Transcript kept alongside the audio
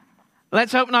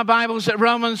Let's open our Bibles at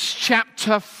Romans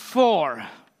chapter 4.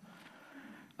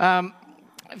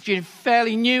 If you're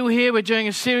fairly new here, we're doing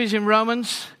a series in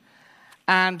Romans,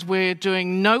 and we're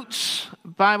doing notes,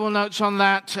 Bible notes on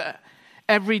that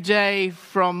every day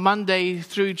from Monday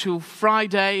through to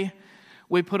Friday.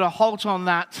 We put a halt on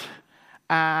that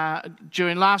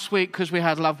during last week because we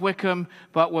had Love Wickham,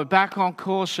 but we're back on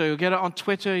course, so you'll get it on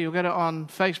Twitter, you'll get it on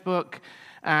Facebook,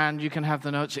 and you can have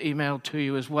the notes emailed to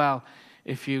you as well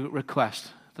if you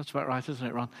request. That's about right, isn't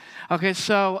it, Ron? Okay,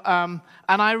 so, and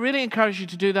I really encourage you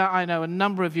to do that. I know a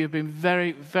number of you have been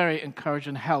very, very encouraged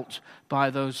and helped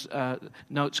by those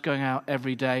notes going out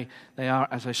every day. They are,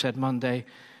 as I said, Monday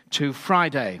to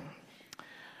Friday.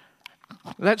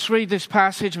 Let's read this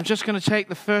passage. I'm just going to take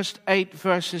the first 8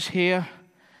 verses here.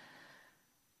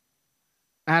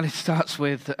 And it starts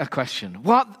with a question.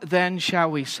 What then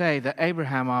shall we say that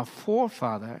Abraham, our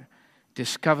forefather,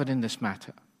 discovered in this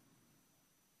matter?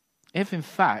 If in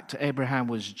fact Abraham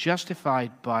was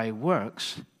justified by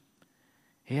works,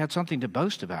 he had something to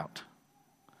boast about,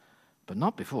 but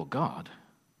not before God.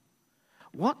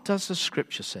 What does the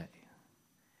scripture say?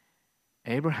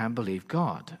 Abraham believed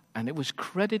God, and it was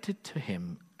credited to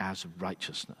him as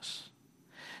righteousness.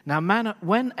 Now,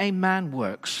 when a man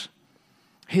works,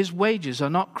 his wages are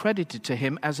not credited to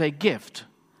him as a gift,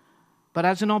 but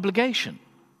as an obligation.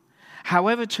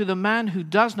 However, to the man who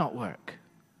does not work,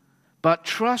 but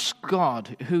trusts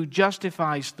God who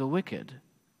justifies the wicked,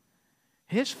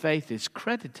 his faith is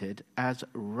credited as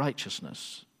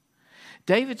righteousness.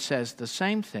 David says the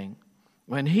same thing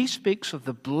when he speaks of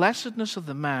the blessedness of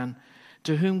the man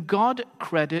to whom God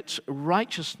credits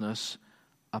righteousness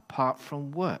apart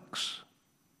from works.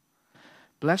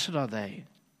 Blessed are they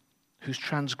whose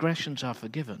transgressions are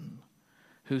forgiven,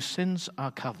 whose sins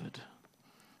are covered.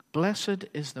 Blessed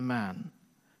is the man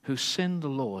whose sin the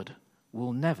Lord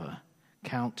will never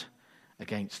count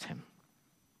against him.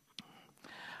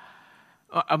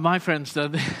 My friends,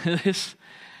 this,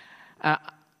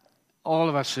 all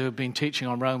of us who have been teaching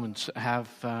on Romans have,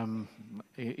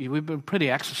 we've been pretty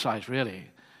exercised,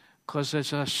 really, because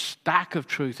there's a stack of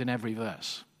truth in every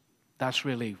verse. That's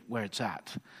really where it's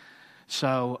at.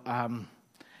 So,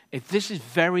 if this is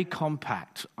very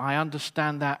compact, I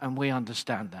understand that and we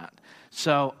understand that.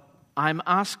 So, I'm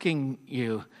asking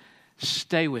you,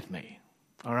 stay with me.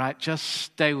 All right, just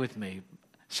stay with me.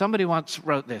 Somebody once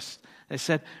wrote this. They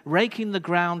said, raking the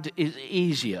ground is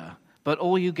easier, but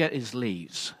all you get is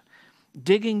leaves.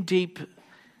 Digging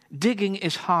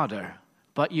is harder,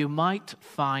 but you might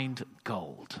find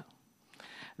gold.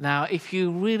 Now, if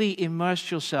you really immerse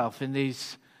yourself in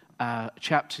these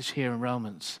chapters here in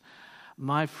Romans,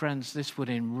 my friends, this would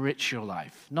enrich your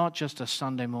life. Not just a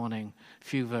Sunday morning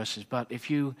few verses, but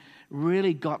if you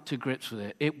really got to grips with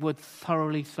it, it would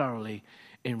thoroughly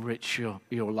enrich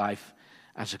your life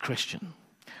as a Christian.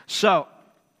 So,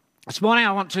 this morning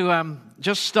I want to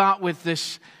just start with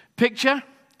this picture.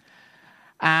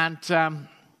 And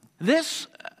this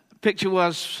picture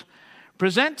was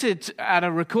presented at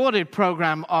a recorded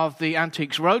program of the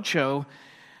Antiques Roadshow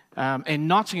in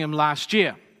Nottingham last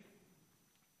year.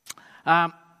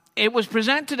 It was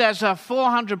presented as a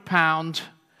 £400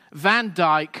 Van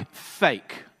Dyke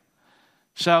fake.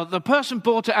 So the person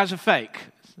bought it as a fake,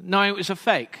 knowing it was a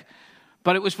fake,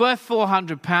 but it was worth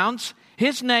 £400.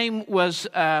 His name was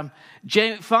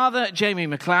Father Jamie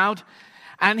MacLeod,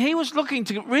 and he was looking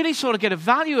to really sort of get a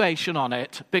valuation on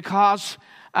it because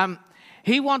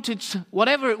he wanted,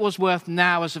 whatever it was worth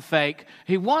now as a fake,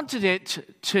 he wanted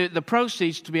the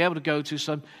proceeds to be able to go to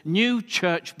some new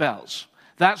church bells.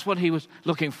 That's what he was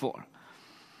looking for.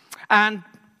 And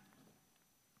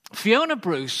Fiona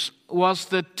Bruce was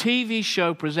the TV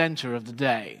show presenter of the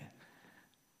day.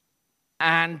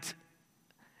 And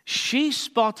she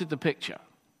spotted the picture.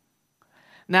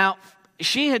 Now,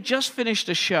 she had just finished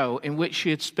a show in which she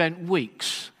had spent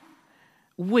weeks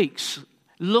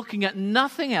looking at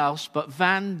nothing else but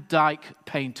Van Dyke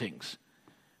paintings.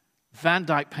 Van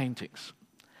Dyke paintings.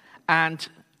 And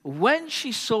when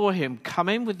she saw him come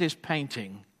in with this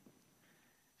painting,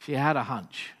 she had a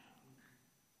hunch.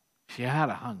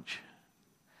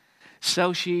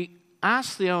 So she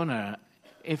asked the owner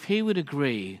if he would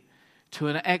agree to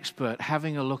an expert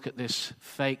having a look at this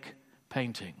fake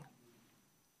painting.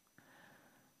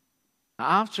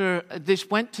 After this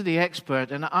went to the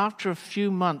expert, and after a few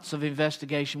months of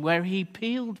investigation where he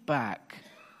peeled back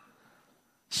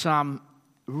some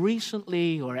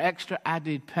recently or extra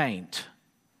added paint,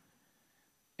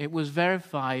 it was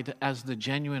verified as the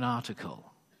genuine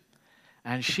article.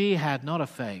 And she had not a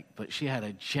fake, but she had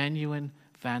a genuine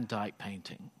Van Dyke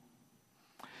painting.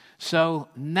 So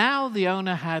now the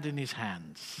owner had in his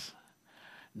hands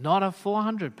Not a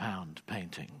 400-pound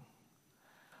painting,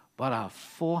 but a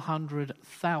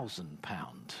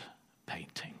 400,000-pound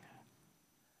painting.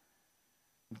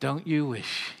 Don't you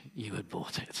wish you had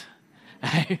bought it?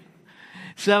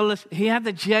 So he had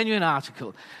the genuine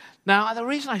article. Now, the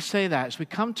reason I say that is we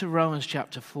come to Romans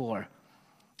chapter 4.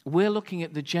 We're looking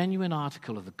at the genuine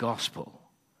article of the gospel.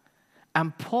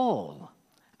 And Paul,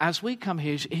 as we come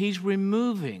here, he's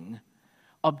removing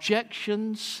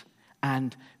objections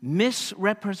and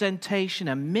misrepresentation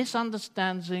and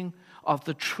misunderstanding of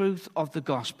the truth of the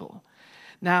gospel.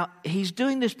 Now, he's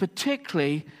doing this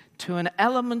particularly to an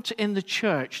element in the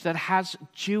church that has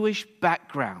Jewish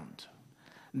background.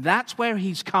 That's where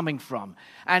he's coming from.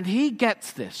 And he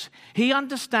gets this. He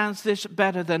understands this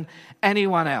better than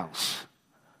anyone else.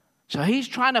 So he's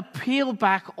trying to peel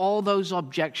back all those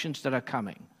objections that are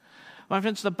coming. My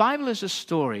friends, the Bible is a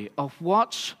story of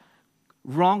what's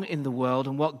wrong in the world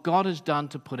and what God has done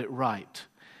to put it right.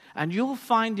 And you'll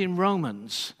find in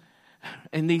Romans,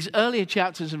 in these earlier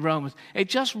chapters of Romans, it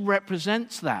just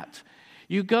represents that.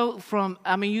 You go from,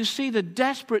 you see the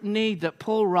desperate need that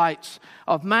Paul writes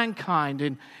of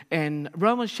mankind in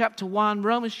Romans chapter 1,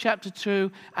 Romans chapter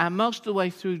 2, and most of the way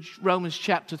through Romans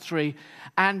chapter 3.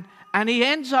 And he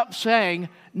ends up saying,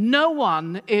 no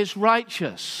one is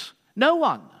righteous. No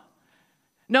one.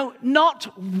 No,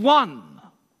 not one.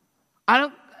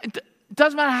 It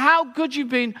doesn't matter how good you've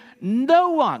been,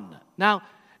 no one. Now,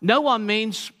 no one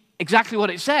means exactly what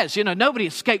it says. You know, nobody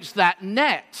escapes that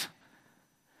net.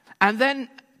 And then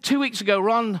 2 weeks ago,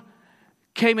 Ron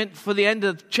came in for the end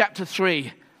of chapter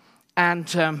 3 and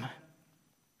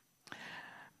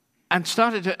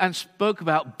spoke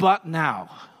about but now.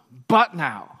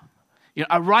 You know,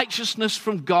 a righteousness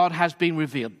from God has been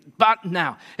revealed. But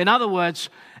now. In other words,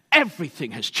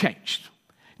 everything has changed.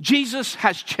 Jesus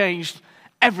has changed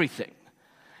everything.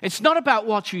 It's not about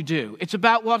what you do. It's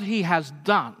about what he has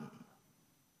done.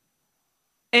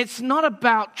 It's not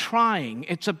about trying.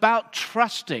 It's about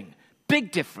trusting.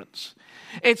 Big difference.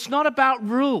 It's not about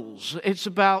rules. It's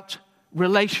about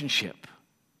relationship.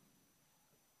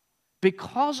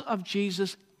 Because of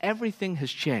Jesus, everything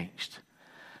has changed.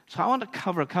 So I want to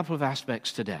cover a couple of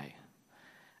aspects today.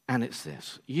 And it's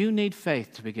this. You need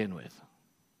faith to begin with.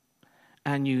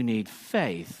 And you need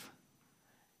faith.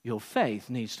 Your faith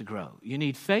needs to grow. You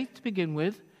need faith to begin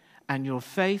with, and your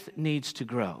faith needs to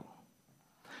grow.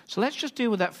 So let's just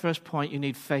deal with that first point. You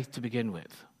need faith to begin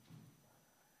with.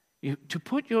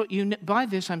 By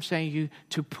this, I'm saying you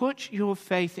to put your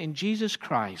faith in Jesus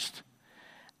Christ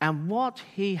and what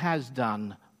he has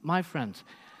done. My friends,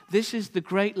 this is the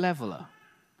great leveler.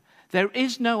 There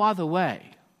is no other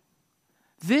way.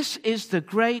 This is the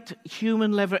great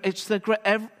human leveler. It's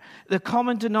the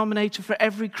common denominator for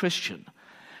every Christian.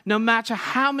 No matter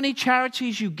how many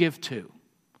charities you give to,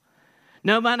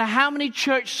 no matter how many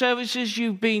church services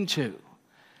you've been to,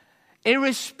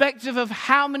 irrespective of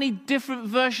how many different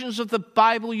versions of the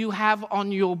Bible you have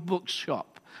on your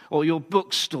bookshop or your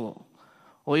bookstore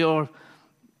or your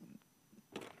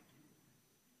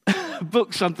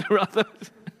book something or other,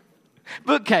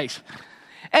 bookcase.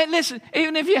 And listen,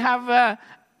 even if you have,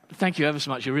 thank you ever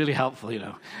so much, you're really helpful, you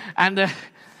know. And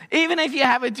even if you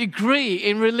have a degree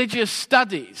in religious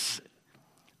studies,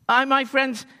 my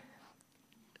friends,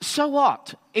 so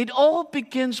what? It all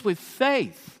begins with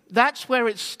faith. That's where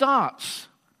it starts.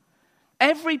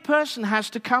 Every person has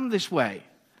to come this way.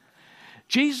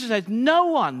 Jesus said, no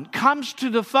one comes to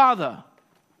the Father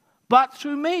but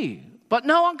through me. But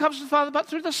no one comes to the Father but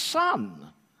through the Son.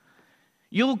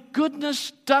 Your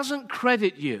goodness doesn't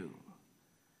credit you.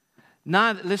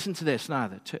 Neither, listen to this,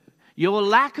 your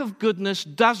lack of goodness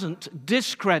doesn't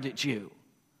discredit you.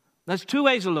 There's two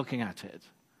ways of looking at it.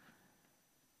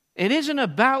 It isn't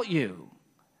about you.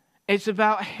 It's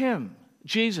about him,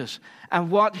 Jesus, and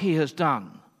what he has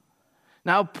done.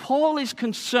 Now, Paul is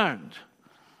concerned.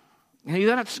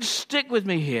 You're going to stick with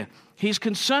me here. He's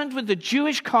concerned with the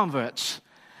Jewish converts,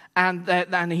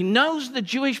 and he knows the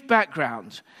Jewish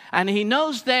background, and he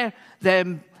knows their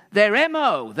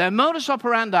MO, their modus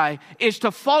operandi, is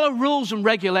to follow rules and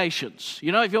regulations.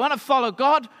 You know, if you want to follow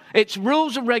God, it's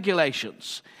rules and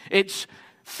regulations. It's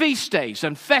feast days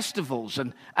and festivals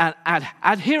and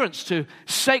adherence to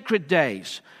sacred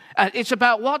days. It's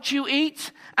about what you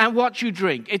eat and what you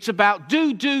drink. It's about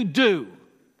do.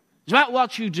 It's about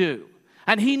what you do.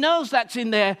 And he knows that's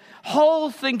in their whole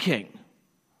thinking.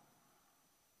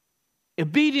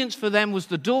 Obedience for them was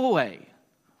the doorway.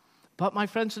 But my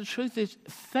friends, the truth is,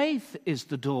 faith is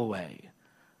the doorway.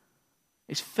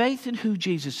 It's faith in who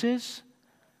Jesus is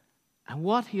and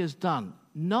what he has done.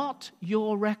 Not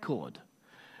your record,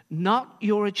 not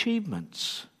your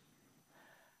achievements.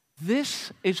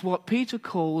 This is what Peter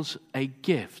calls a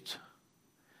gift.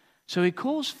 So he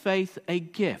calls faith a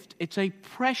gift. It's a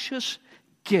precious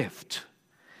gift.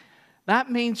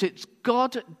 That means it's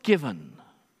God-given.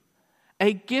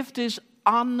 A gift is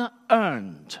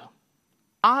unearned.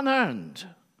 Unearned.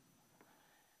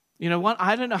 You know what?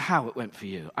 I don't know how it went for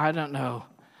you. I don't know.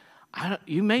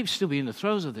 You may still be in the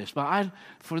throes of this, but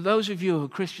for those of you who are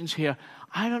Christians here,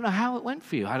 I don't know how it went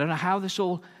for you. I don't know how this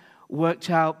all worked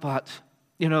out, but,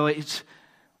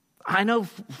 I know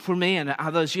for me and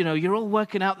others, you're all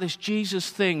working out this Jesus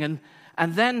thing,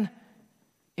 and then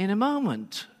in a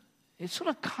moment, it sort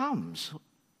of comes.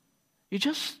 You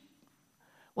just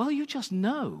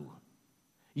know.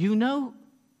 You know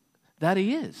that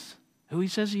he is who he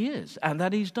says he is, and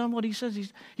that he's done what he says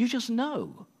he's. You just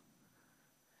know.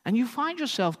 And you find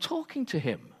yourself talking to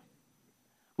him.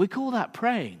 We call that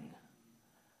praying.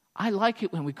 I like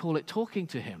it when we call it talking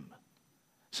to him.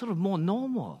 Sort of more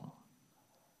normal.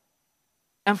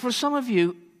 And for some of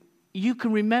you, you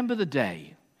can remember the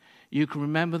day. You can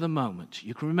remember the moment.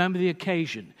 You can remember the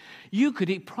occasion. You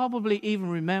could probably even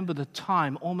remember the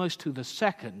time, almost to the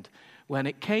second, when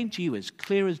it came to you as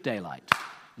clear as daylight.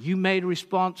 You made a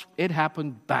response. It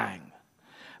happened. Bang.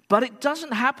 But it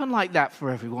doesn't happen like that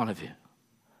for every one of you.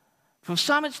 For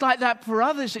some, it's like that. For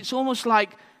others, it's almost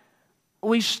like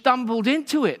we stumbled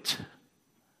into it.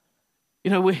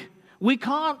 We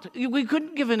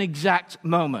couldn't give an exact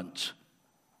moment.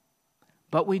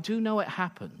 But we do know it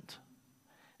happened.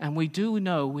 And we do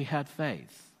know we had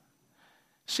faith.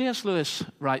 C.S. Lewis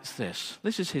writes this.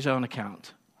 This is his own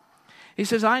account. He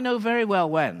says, I know very well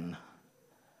when,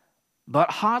 but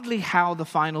hardly how the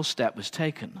final step was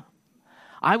taken.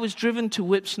 I was driven to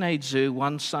Whipsnade Zoo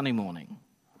one sunny morning.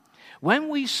 When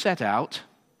we set out,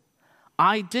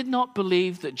 I did not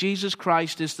believe that Jesus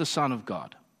Christ is the Son of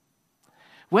God.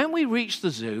 When we reached the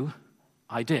zoo,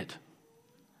 I did.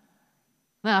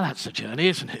 Now that's a journey,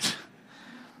 isn't it?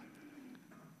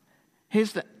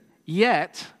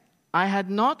 Yet, I had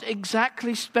not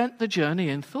exactly spent the journey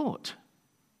in thought,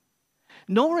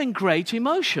 nor in great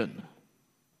emotion.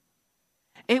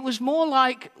 It was more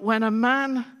like when a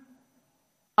man,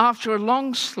 after a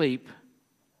long sleep,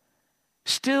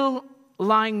 still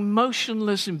lying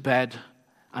motionless in bed.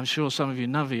 I'm sure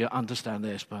none of you understand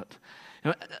this, but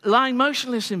lying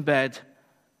motionless in bed,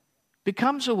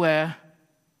 becomes aware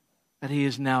that he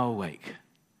is now awake.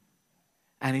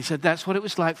 And he said, that's what it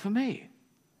was like for me.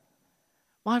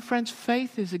 My friends,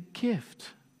 faith is a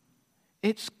gift.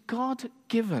 It's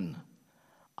God-given,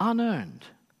 unearned.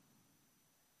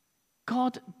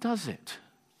 God does it.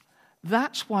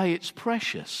 That's why it's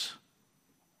precious.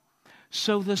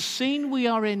 So the scene we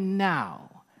are in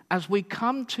now, as we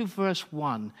come to verse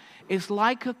 1, is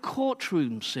like a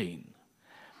courtroom scene.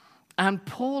 And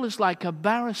Paul is like a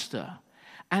barrister,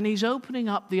 and he's opening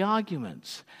up the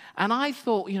arguments. And I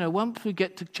thought, once we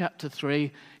get to chapter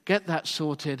 3, get that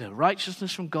sorted, a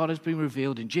righteousness from God has been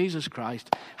revealed in Jesus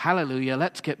Christ, hallelujah,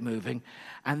 let's get moving.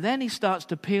 And then he starts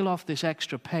to peel off this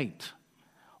extra paint,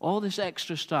 all this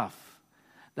extra stuff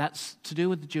that's to do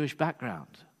with the Jewish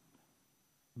background,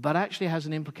 but actually has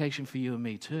an implication for you and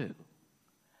me too.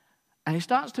 And he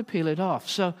starts to peel it off.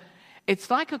 So it's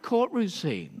like a courtroom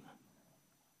scene.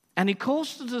 And he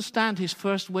calls to the stand his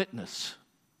first witness,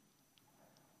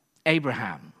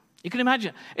 Abraham. You can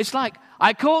imagine. It's like,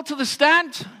 I call to the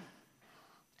stand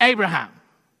Abraham.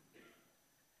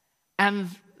 And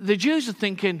the Jews are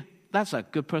thinking, that's a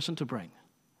good person to bring.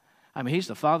 I mean, he's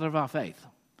the father of our faith.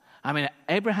 I mean,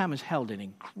 Abraham is held in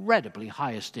incredibly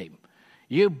high esteem.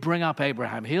 You bring up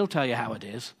Abraham, he'll tell you how it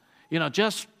is.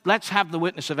 Just let's have the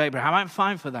witness of Abraham. I'm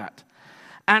fine for that.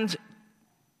 And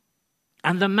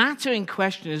the matter in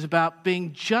question is about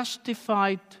being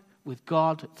justified with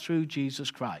God through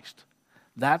Jesus Christ.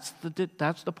 That's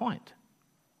the point.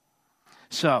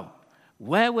 So,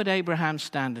 where would Abraham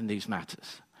stand in these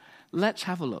matters? Let's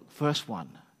have a look. Verse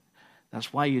 1.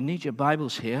 That's why you need your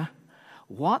Bibles here.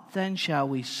 What then shall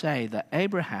we say that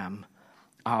Abraham,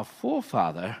 our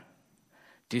forefather,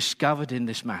 discovered in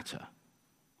this matter?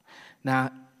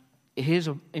 Now, here's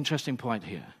an interesting point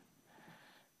here.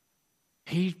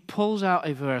 He pulls out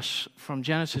a verse from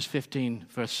Genesis 15,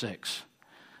 verse 6,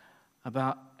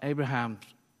 about Abraham,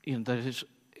 that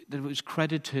it was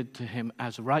credited to him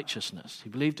as righteousness. He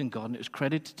believed in God, and it was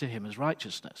credited to him as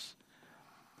righteousness.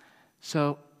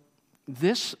 So,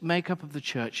 this makeup of the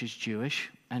church is Jewish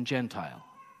and Gentile.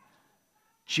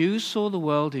 Jews saw the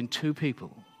world in two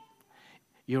people.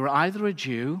 You were either a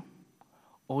Jew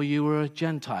or you were a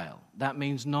Gentile. That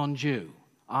means non-Jew,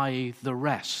 i.e. the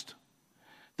rest.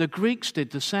 The Greeks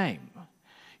did the same.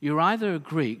 You're either a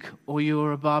Greek or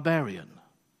you're a barbarian.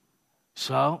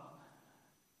 So,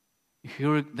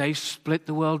 they split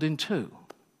the world in two.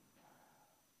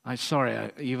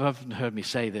 You haven't heard me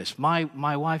say this. My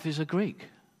wife is a Greek.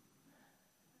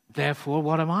 Therefore,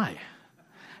 what am I?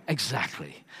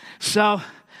 Exactly. So,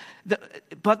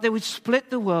 but they would split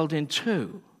the world in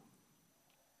two.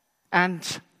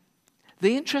 And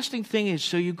the interesting thing is,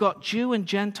 so you've got Jew and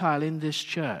Gentile in this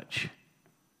church.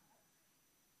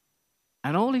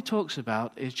 And all he talks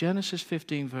about is Genesis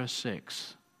 15, verse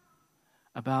 6.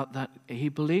 About that he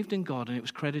believed in God and it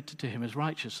was credited to him as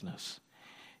righteousness.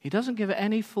 He doesn't give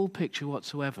any full picture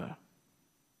whatsoever.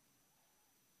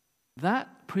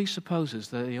 That presupposes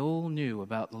that they all knew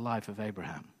about the life of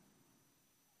Abraham.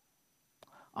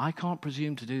 I can't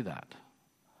presume to do that.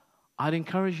 I'd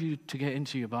encourage you to get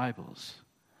into your Bibles,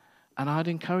 and I'd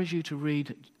encourage you to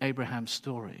read Abraham's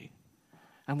story.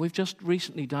 And we've just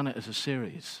recently done it as a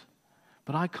series,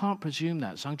 but I can't presume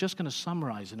that, so I'm just going to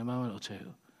summarize in a moment or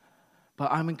two.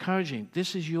 But I'm encouraging,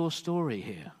 this is your story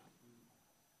here.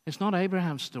 It's not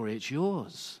Abraham's story, it's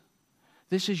yours.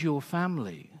 This is your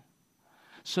family.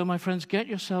 So my friends, get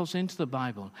yourselves into the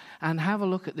Bible and have a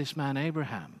look at this man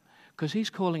Abraham, because he's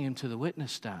calling him to the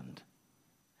witness stand.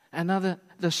 And now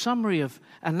the summary of,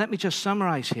 and let me just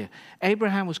summarize here.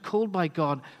 Abraham was called by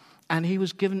God and he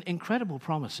was given incredible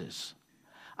promises.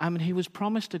 I mean, he was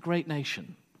promised a great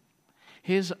nation.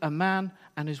 Here's a man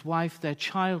and his wife, they're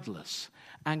childless.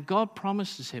 And God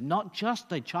promises him not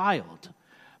just a child,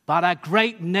 but a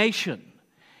great nation.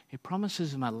 He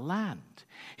promises him a land.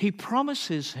 He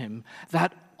promises him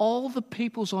that all the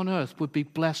peoples on earth would be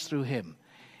blessed through him.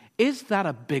 Is that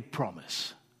a big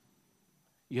promise?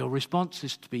 Your response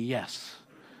is to be yes.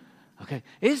 Okay.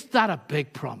 Is that a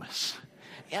big promise?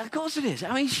 Yeah, of course it is.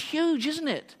 I mean, it's huge, isn't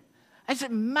it? It's a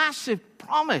massive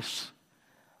promise.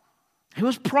 He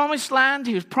was promised land.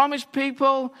 He was promised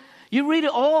people. You read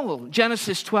it all,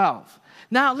 Genesis 12.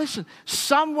 Now, listen,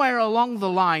 somewhere along the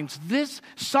lines,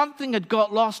 something had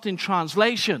got lost in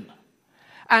translation.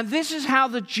 And this is how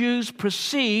the Jews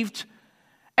perceived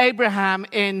Abraham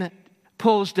in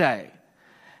Paul's day.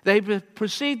 They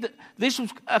perceived that this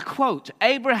was a quote,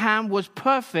 Abraham was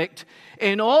perfect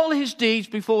in all his deeds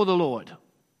before the Lord.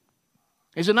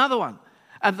 Here's another one.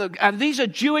 And these are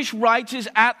Jewish writers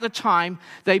at the time.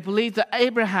 They believed that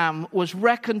Abraham was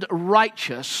reckoned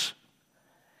righteous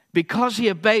because he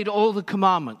obeyed all the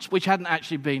commandments, which hadn't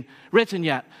actually been written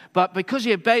yet, but because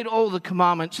he obeyed all the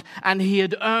commandments and he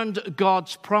had earned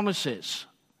God's promises.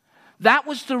 That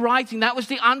was the writing, that was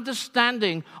the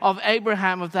understanding of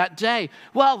Abraham of that day.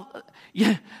 Well,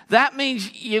 yeah, that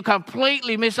means you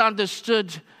completely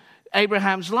misunderstood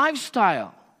Abraham's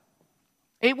lifestyle.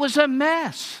 It was a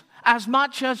mess, as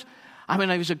much as, I mean,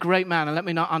 he was a great man, and let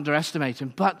me not underestimate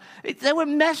him, but there were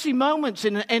messy moments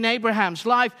in Abraham's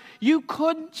life. You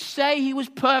couldn't say he was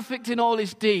perfect in all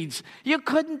his deeds. You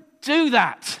couldn't do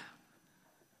that.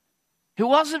 He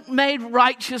wasn't made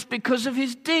righteous because of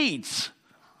his deeds.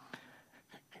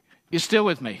 You're still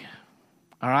with me,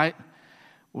 all right?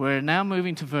 We're now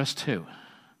moving to verse 2. You're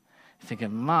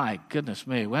thinking, my goodness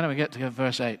me, when do we get to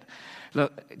verse 8?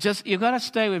 Look, you've got to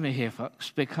stay with me here,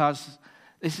 folks, because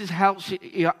this helps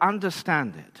you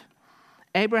understand it.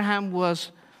 Abraham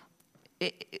was,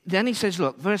 then he says,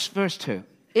 look, verse 2.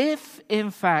 If, in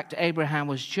fact, Abraham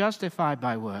was justified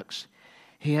by works,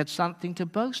 he had something to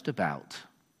boast about,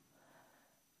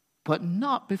 but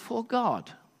not before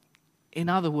God. In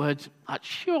other words,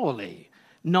 surely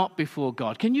not before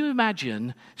God. Can you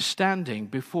imagine standing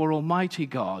before Almighty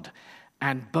God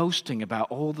and boasting about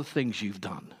all the things you've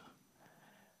done?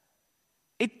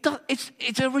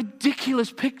 It's a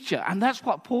ridiculous picture, and that's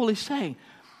what Paul is saying.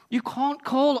 You can't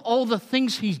call all the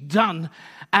things he's done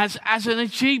as an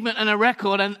achievement and a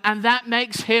record, and that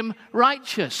makes him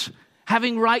righteous,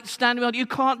 having right standing. You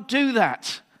can't do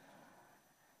that.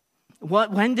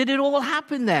 When did it all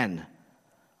happen then?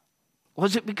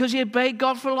 Was it because he obeyed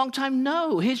God for a long time?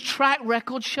 No. His track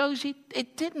record shows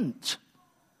it didn't.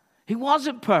 He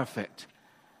wasn't perfect.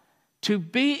 To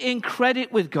be in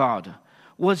credit with God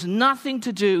was nothing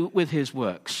to do with his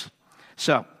works.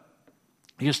 So,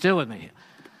 you're still with me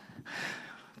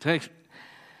here.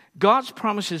 God's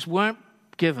promises weren't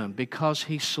given because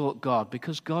he sought God,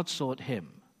 because God sought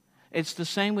him. It's the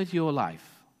same with your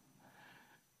life.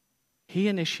 He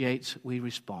initiates, we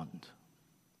respond.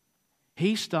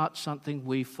 He starts something,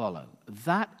 we follow.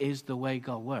 That is the way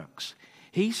God works.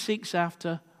 He seeks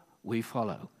after, we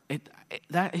follow.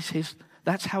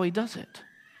 That's how he does it.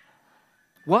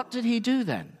 What did he do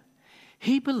then?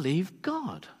 He believed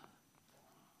God.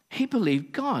 He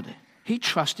believed God. He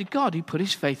trusted God. He put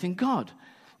his faith in God.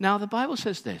 Now the Bible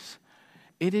says this.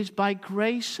 It is by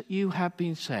grace you have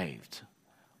been saved.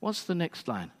 What's the next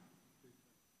line?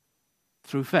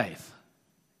 through faith.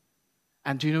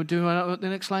 And do you know what the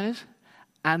next line is?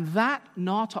 And that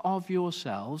not of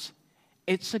yourselves,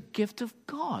 it's a gift of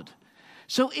God.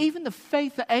 So even the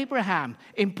faith of Abraham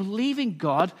in believing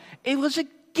God, it was a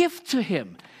gift to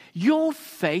him. Your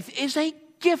faith is a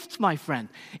gift, my friend.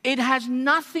 It has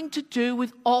nothing to do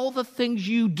with all the things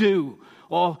you do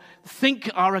or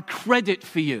think are a credit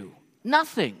for you.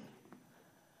 Nothing.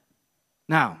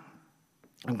 Now,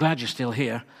 I'm glad you're still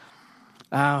here.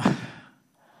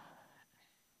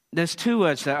 There's two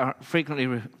words that are frequently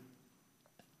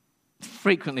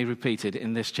repeated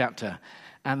in this chapter,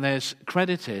 and there's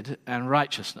credited and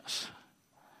righteousness.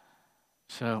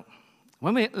 So,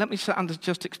 let me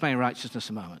just explain righteousness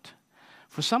a moment.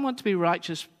 For someone to be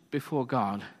righteous before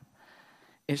God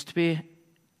is to be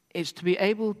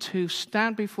able to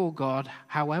stand before God,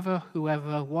 however,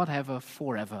 whoever, whatever,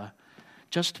 forever,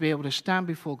 just to be able to stand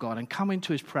before God and come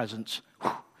into his presence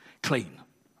clean.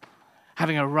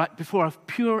 Having a right before a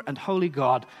pure and holy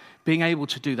God, being able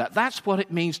to do that. That's what it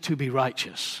means to be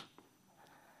righteous.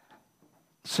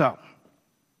 So,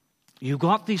 you've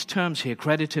got these terms here,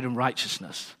 credited and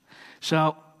righteousness.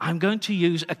 So, I'm going to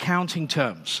use accounting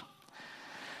terms.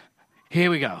 Here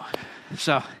we go.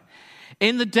 So,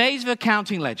 in the days of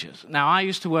accounting ledgers, now I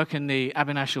used to work in the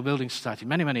Abbey National Building Society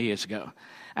many, many years ago.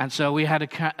 And so we had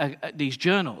these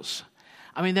journals.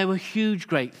 I mean, they were huge,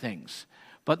 great things.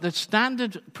 But the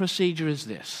standard procedure is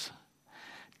this.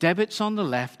 Debits on the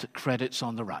left, credits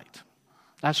on the right.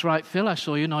 That's right, Phil, I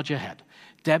saw you nod your head.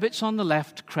 Debits on the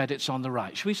left, credits on the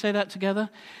right. Should we say that together?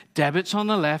 Debits on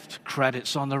the left,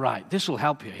 credits on the right. This will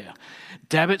help you here.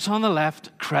 Debits on the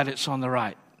left, credits on the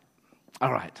right.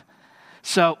 All right.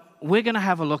 So we're going to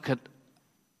have a look at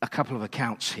a couple of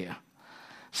accounts here.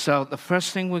 So the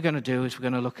first thing we're going to do is we're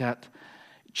going to look at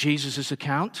Jesus'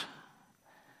 account.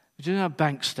 We're doing a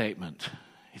bank statement.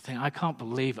 You think, I can't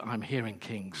believe I'm hearing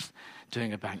kings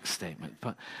doing a bank statement.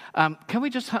 But can we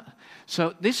just...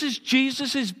 So this is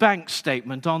Jesus' bank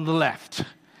statement on the left.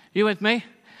 You with me?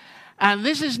 And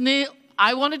this is Neil.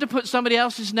 I wanted to put somebody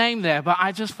else's name there, but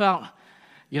I just felt,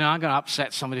 I'm going to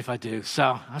upset somebody if I do.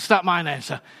 So I'll start my name.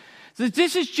 So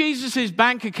this is Jesus'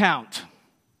 bank account.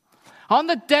 On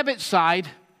the debit side,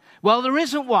 well, there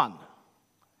isn't one.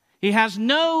 He has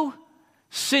no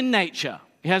sin nature.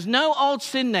 He has no old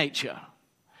sin nature.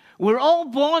 We're all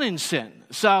born in sin.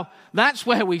 So that's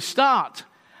where we start.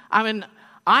 I mean,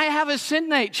 I have a sin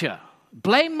nature.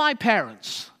 Blame my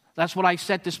parents. That's what I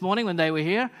said this morning when they were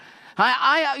here.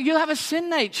 You have a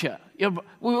sin nature. We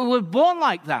were born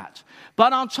like that.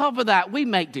 But on top of that, we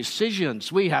make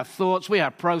decisions. We have thoughts. We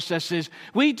have processes.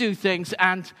 We do things,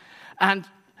 and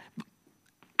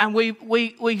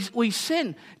we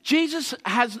sin. Jesus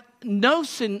has no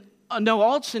sin, no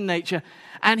old sin nature,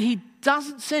 and he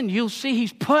doesn't sin. You'll see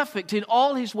he's perfect in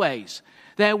all his ways.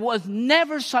 There was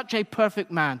never such a perfect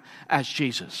man as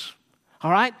Jesus. All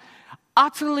right?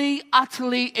 Utterly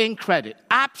in credit.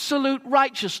 Absolute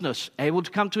righteousness. Able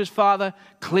to come to his Father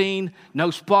clean,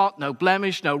 no spot, no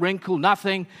blemish, no wrinkle,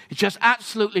 nothing. It's just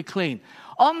absolutely clean.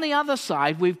 On the other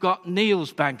side, we've got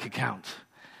Neil's bank account.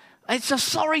 It's a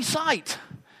sorry sight.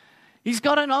 He's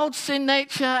got an old sin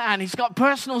nature and he's got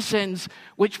personal sins,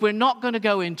 which we're not going to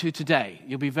go into today.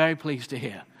 You'll be very pleased to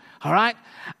hear. All right?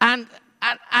 And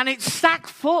it's stacked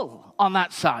full on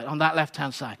that side, on that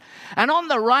left-hand side. And on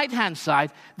the right-hand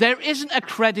side, there isn't a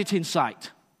credit in sight.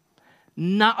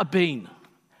 Not a bean.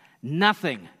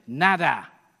 Nothing. Nada.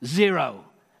 Zero.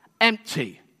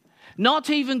 Empty.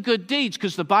 Not even good deeds,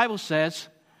 because the Bible says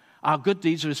our good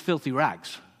deeds are as filthy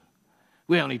rags.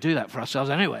 We only do that for ourselves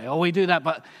anyway, or we do that,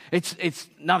 but it's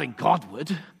nothing God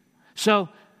would. So,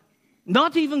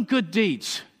 not even good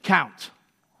deeds count.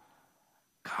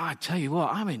 God, I tell you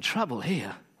what, I'm in trouble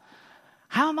here.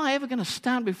 How am I ever going to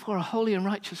stand before a holy and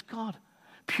righteous God,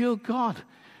 pure God,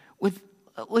 with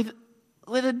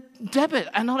a debit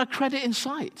and not a credit in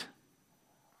sight?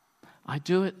 I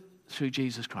do it through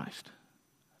Jesus Christ.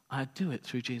 I do it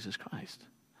through Jesus Christ.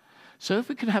 So if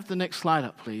we could have the next slide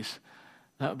up, please.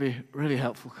 That would be really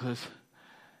helpful because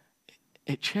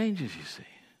it changes, you see.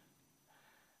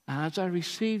 And as I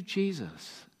receive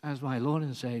Jesus as my Lord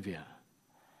and Savior,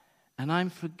 and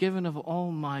I'm forgiven of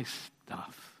all my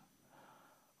stuff,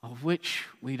 of which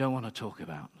we don't want to talk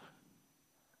about,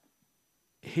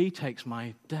 he takes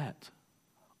my debt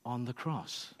on the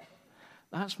cross.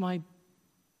 That's my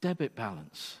debit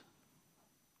balance.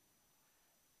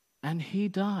 And he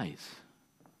dies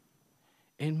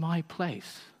in my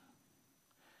place.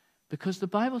 Because the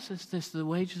Bible says this, the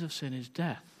wages of sin is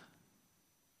death.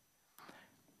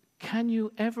 Can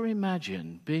you ever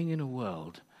imagine being in a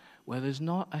world where there's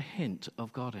not a hint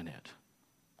of God in it?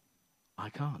 I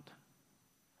can't.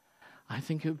 I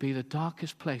think it would be the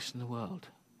darkest place in the world.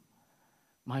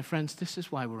 My friends, this is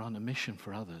why we're on a mission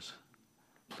for others.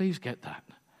 Please get that.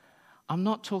 I'm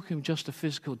not talking just a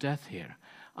physical death here.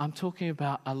 I'm talking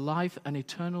about a life, an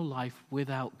eternal life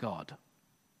without God.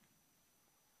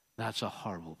 That's a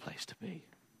horrible place to be.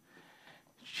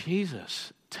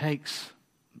 Jesus takes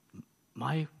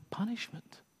my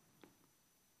punishment.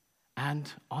 And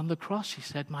on the cross he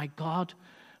said, my God,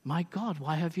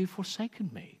 why have you forsaken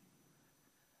me?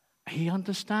 He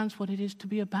understands what it is to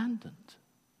be abandoned.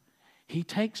 He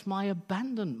takes my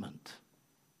abandonment.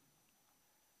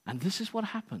 And this is what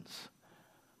happens.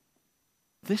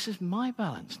 This is my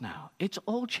balance now. It's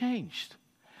all changed.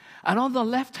 And on the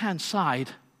left-hand side,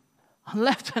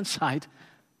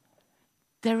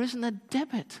 there isn't a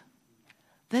debit.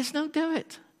 There's no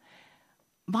debit.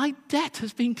 My debt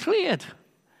has been cleared.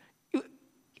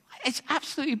 It's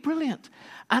absolutely brilliant.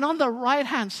 And on the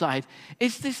right-hand side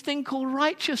is this thing called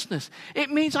righteousness.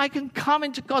 It means I can come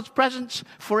into God's presence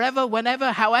forever,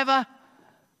 whenever, however,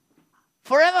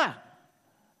 forever.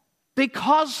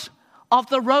 Because of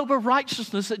the robe of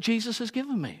righteousness that Jesus has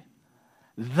given me.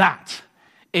 That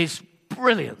is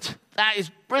brilliant. That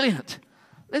is brilliant.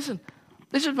 Listen,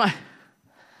 this is my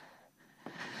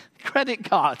credit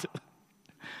card.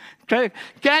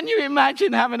 Can you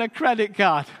imagine having a credit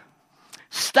card?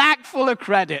 Stacked full of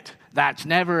credit that's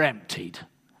never emptied.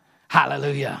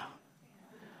 Hallelujah.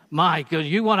 My God,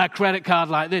 you want a credit card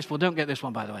like this? Well, don't get this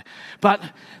one, by the way. But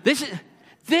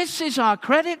this is our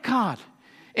credit card.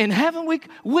 In heaven,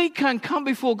 we can come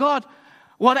before God,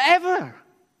 whatever,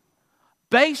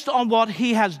 based on what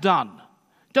he has done.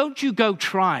 Don't you go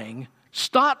trying.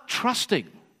 Start trusting.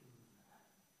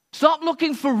 Stop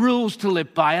looking for rules to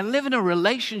live by and live in a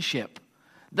relationship.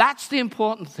 That's the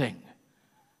important thing.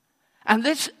 And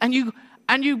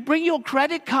you bring your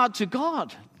credit card to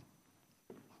God.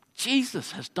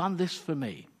 Jesus has done this for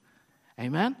me.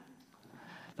 Amen?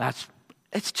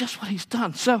 It's just what he's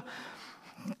done. So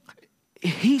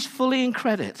he's fully in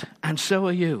credit, and so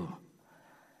are you.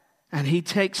 And he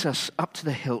takes us up to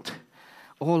the hilt.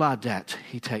 All our debt,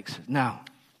 he takes it. Now,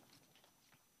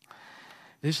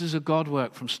 this is a God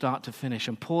work from start to finish.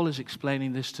 And Paul is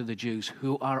explaining this to the Jews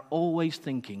who are always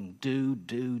thinking, do.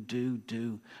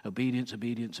 Obedience,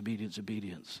 obedience, obedience,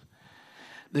 obedience.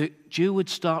 The Jew would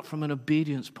start from an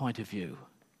obedience point of view.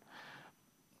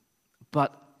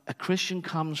 But a Christian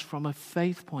comes from a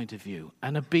faith point of view.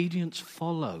 And obedience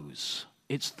follows.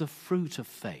 It's the fruit of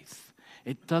faith.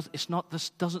 It's not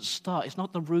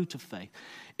the root of faith.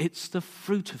 It's the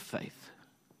fruit of faith.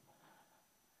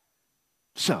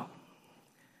 So,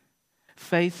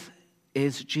 faith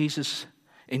is Jesus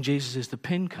is the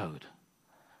PIN code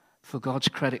for God's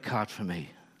credit card for me.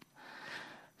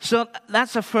 So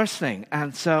that's the first thing.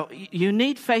 And so you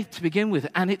need faith to begin with,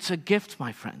 and it's a gift,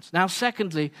 my friends. Now,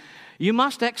 secondly, you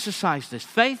must exercise this.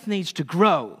 Faith needs to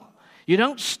grow. You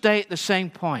don't stay at the same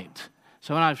point.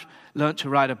 So when I learned to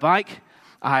ride a bike,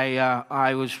 when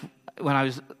I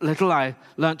was little, I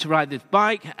learned to ride this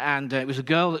bike, and it was a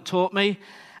girl that taught me.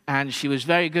 And she was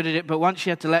very good at it, but once she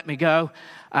had to let me go,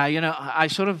 I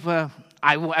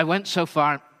went so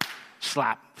far,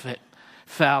 slap,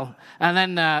 fell, and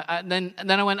then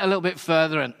I went a little bit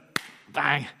further, and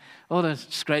bang, all the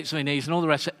scrapes on my knees and all the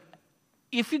rest.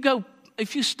 If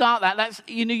you start that's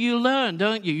you learn,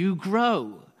 don't you? You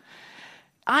grow.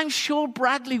 I'm sure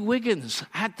Bradley Wiggins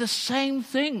had the same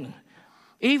thing,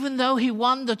 even though he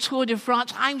won the Tour de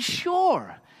France. I'm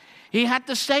sure he had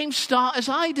the same start as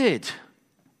I did.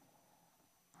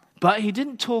 But he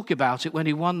didn't talk about it when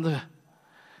he won the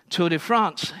Tour de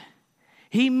France.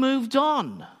 He moved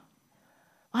on.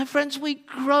 My friends, we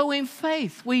grow in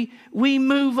faith. We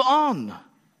move on.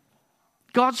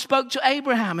 God spoke to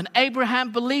Abraham, and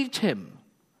Abraham believed him.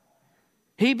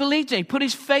 He believed him. He put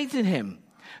his faith in him.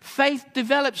 Faith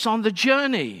develops on the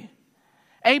journey.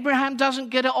 Abraham doesn't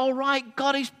get it all right.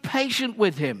 God is patient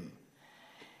with him.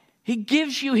 He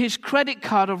gives you his credit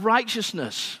card of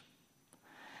righteousness.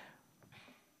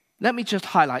 Let me just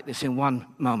highlight this in one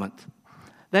moment.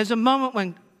 There's a moment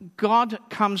when God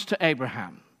comes to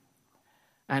Abraham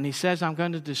and he says, I'm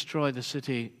going to destroy the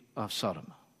city of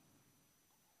Sodom.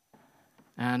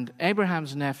 And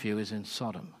Abraham's nephew is in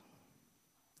Sodom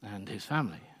and his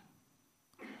family.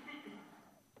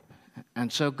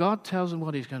 And so God tells him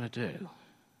what he's going to do.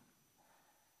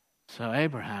 So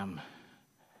Abraham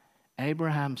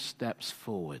steps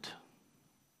forward.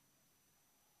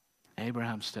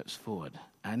 Abraham steps forward.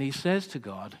 And he says to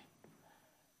God,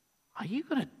 are you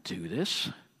going to do this?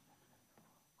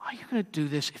 Are you going to do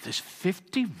this if there's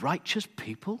 50 righteous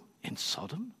people in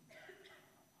Sodom?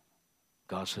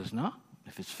 God says, no.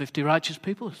 If it's 50 righteous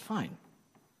people, it's fine.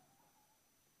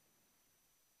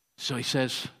 So he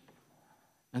says,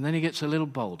 and then he gets a little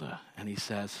bolder, and he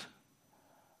says,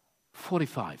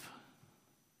 45.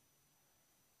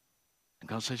 And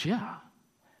God says, yeah.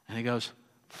 And he goes,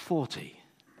 40.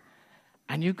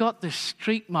 And you've got this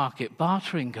street market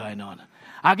bartering going on.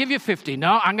 I'll give you 50.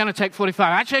 No, I'm going to take 45.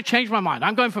 Actually, I changed my mind.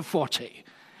 I'm going for 40.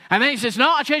 And then he says, no,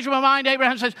 I changed my mind.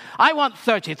 Abraham says, I want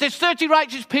 30. If there's 30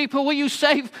 righteous people, will you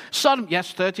save Sodom?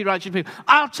 Yes, 30 righteous people.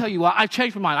 I'll tell you what, I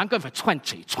changed my mind. I'm going for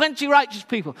 20. 20 righteous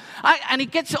people. And he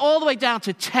gets it all the way down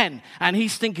to 10. And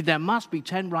he's thinking there must be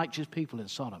 10 righteous people in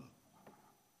Sodom.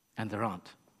 And there aren't.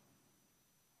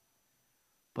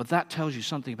 But that tells you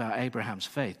something about Abraham's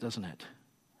faith, doesn't it?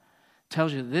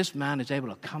 Tells you that this man is able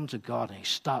to come to God and he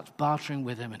starts bartering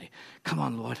with him and he, come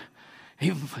on, Lord,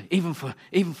 even for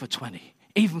 20,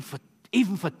 even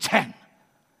for 10,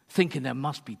 thinking there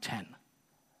must be 10.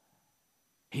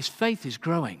 His faith is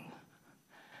growing.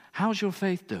 How's your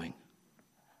faith doing,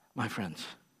 my friends?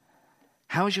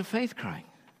 How is your faith growing?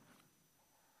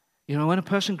 You know, when a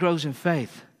person grows in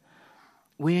faith,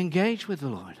 we engage with the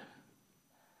Lord.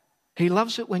 He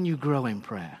loves it when you grow in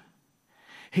prayer.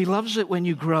 He loves it when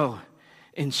you grow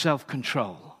in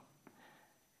self-control.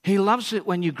 He loves it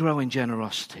when you grow in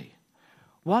generosity.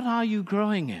 What are you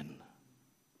growing in?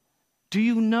 Do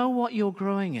you know what you're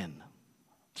growing in?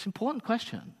 It's an important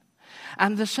question.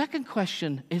 And the second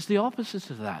question is the opposite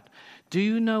of that. Do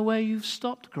you know where you've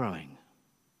stopped growing?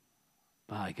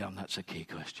 By gum, that's a key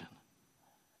question.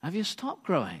 Have you stopped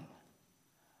growing?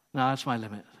 No, that's my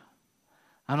limit.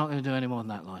 I'm not going to do any more than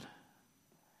that, Lord.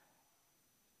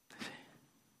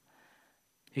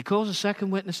 He calls a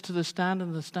second witness to the stand,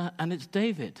 and it's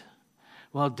David.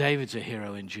 Well, David's a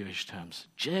hero in Jewish terms.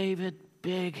 David,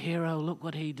 big hero, look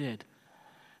what he did.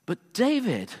 But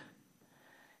David,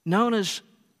 known as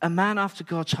a man after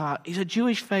God's heart, he's a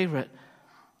Jewish favorite.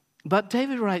 But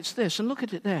David writes this, and look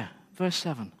at it there, verse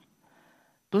 7.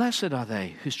 Blessed are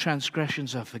they whose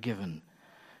transgressions are forgiven,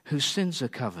 whose sins are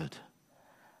covered.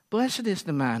 Blessed is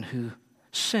the man whose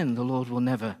sin the Lord will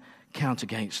never count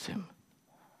against him.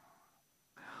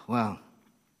 Well,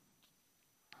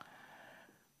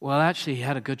 actually, he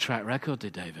had a good track record,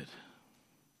 did David.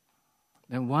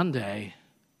 Then one day,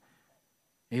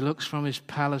 he looks from his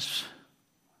palace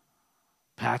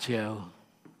patio,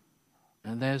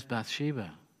 and there's Bathsheba.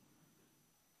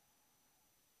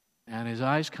 And his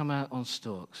eyes come out on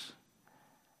stalks.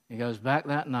 He goes back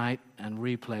that night and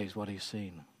replays what he's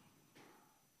seen.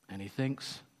 And he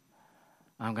thinks,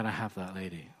 I'm going to have that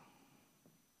lady.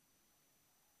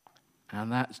 And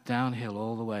that's downhill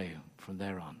all the way from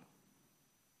there on.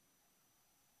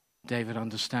 David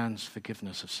understands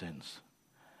forgiveness of sins.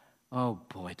 Oh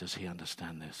boy, does he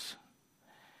understand this.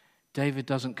 David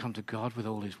doesn't come to God with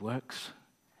all his works.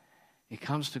 He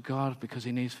comes to God because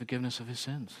he needs forgiveness of his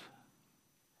sins.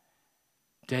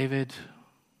 David,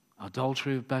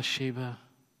 adultery with Bathsheba.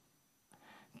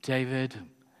 David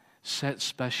sets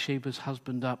Bathsheba's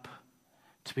husband up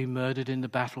to be murdered in the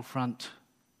battlefront.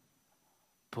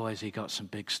 Boys, he got some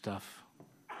big stuff.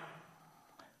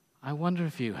 I wonder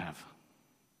if you have.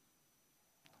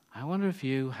 I wonder if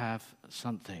you have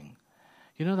something.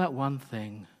 You know that one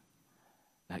thing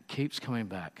that keeps coming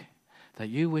back that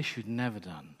you wish you'd never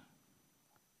done?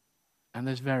 And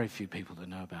there's very few people that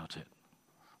know about it.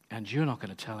 And you're not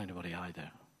going to tell anybody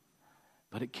either.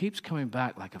 But it keeps coming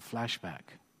back like a flashback.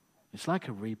 It's like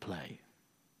a replay. It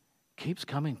keeps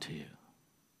coming to you.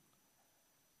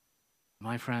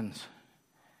 My friends,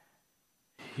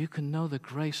 you can know the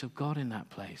grace of God in that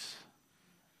place.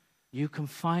 You can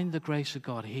find the grace of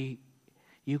God.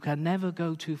 You can never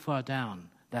go too far down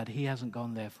that He hasn't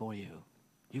gone there for you.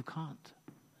 You can't.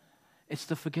 It's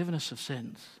the forgiveness of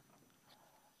sins.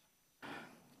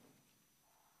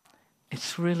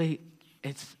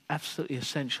 It's absolutely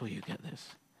essential you get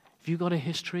this. If you've got a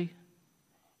history,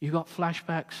 you've got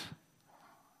flashbacks,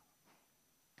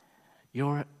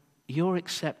 your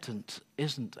acceptance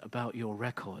isn't about your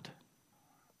record.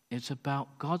 It's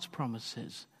about God's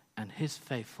promises and His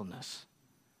faithfulness.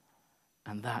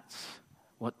 And that's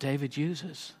what David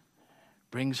uses.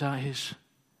 Brings out his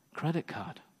credit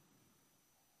card.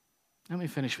 Let me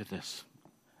finish with this.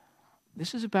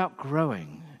 This is about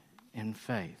growing in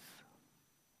faith.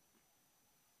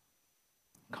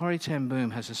 Corrie ten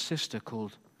Boom has a sister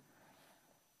called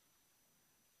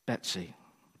Betsy.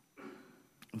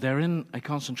 They're in a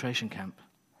concentration camp,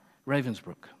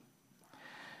 Ravensbrück.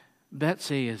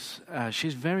 Betsy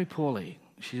she's very poorly.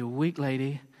 She's a weak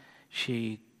lady.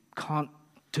 She can't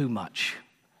do much.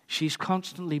 She's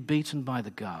constantly beaten by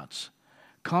the guards,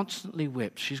 constantly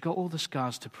whipped. She's got all the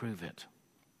scars to prove it.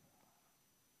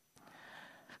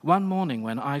 One morning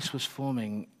when ice was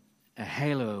forming a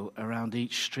halo around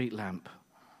each street lamp.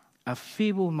 A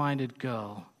feeble-minded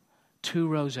girl, 2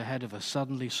 rows ahead of her,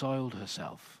 suddenly soiled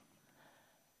herself.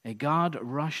 A guard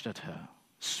rushed at her,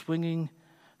 swinging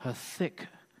her thick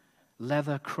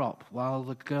leather crop while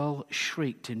the girl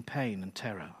shrieked in pain and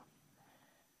terror.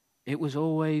 It was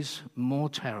always more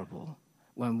terrible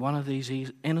when one of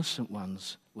these innocent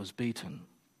ones was beaten.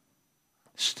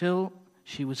 Still,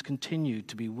 she was continued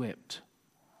to be whipped.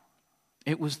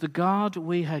 It was the guard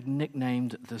we had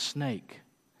nicknamed the Snake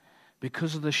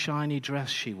because of the shiny dress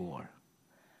she wore.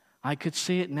 I could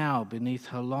see it now beneath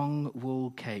her long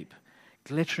wool cape,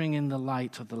 glittering in the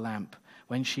light of the lamp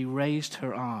when she raised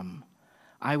her arm.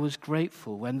 I was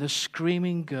grateful when the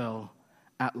screaming girl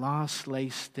at last lay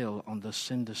still on the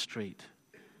cinder street.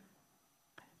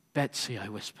 "Betsy," I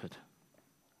whispered.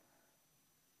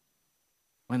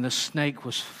 When the Snake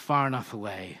was far enough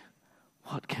away,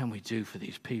 "What can we do for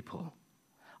these people?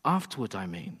 Afterward, I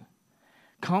mean.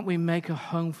 Can't we make a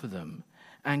home for them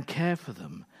and care for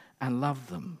them and love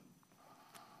them?"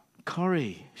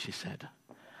 "Corrie," she said,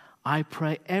 "I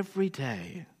pray every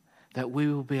day that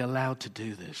we will be allowed to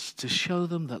do this, to show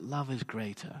them that love is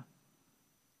greater."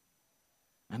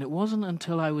 And it wasn't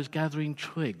until I was gathering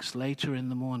twigs later in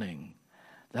the morning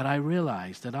that I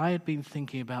realized that I had been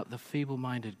thinking about the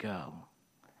feeble-minded girl,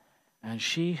 and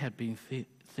she had been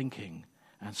thinking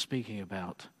and speaking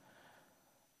about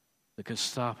the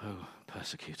Gestapo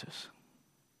persecutors.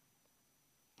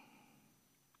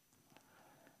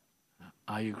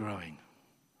 Are you growing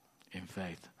in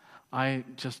faith?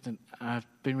 I've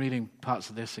been reading parts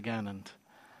of this again, and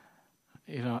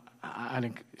I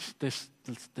think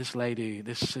this lady,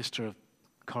 this sister of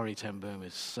Corrie ten Boom,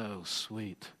 is so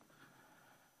sweet.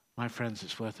 My friends,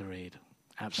 it's worth a read.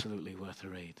 Absolutely worth a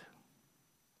read.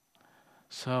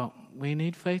 So we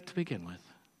need faith to begin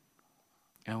with,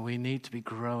 and we need to be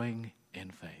growing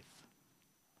in faith.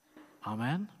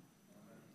 Amen?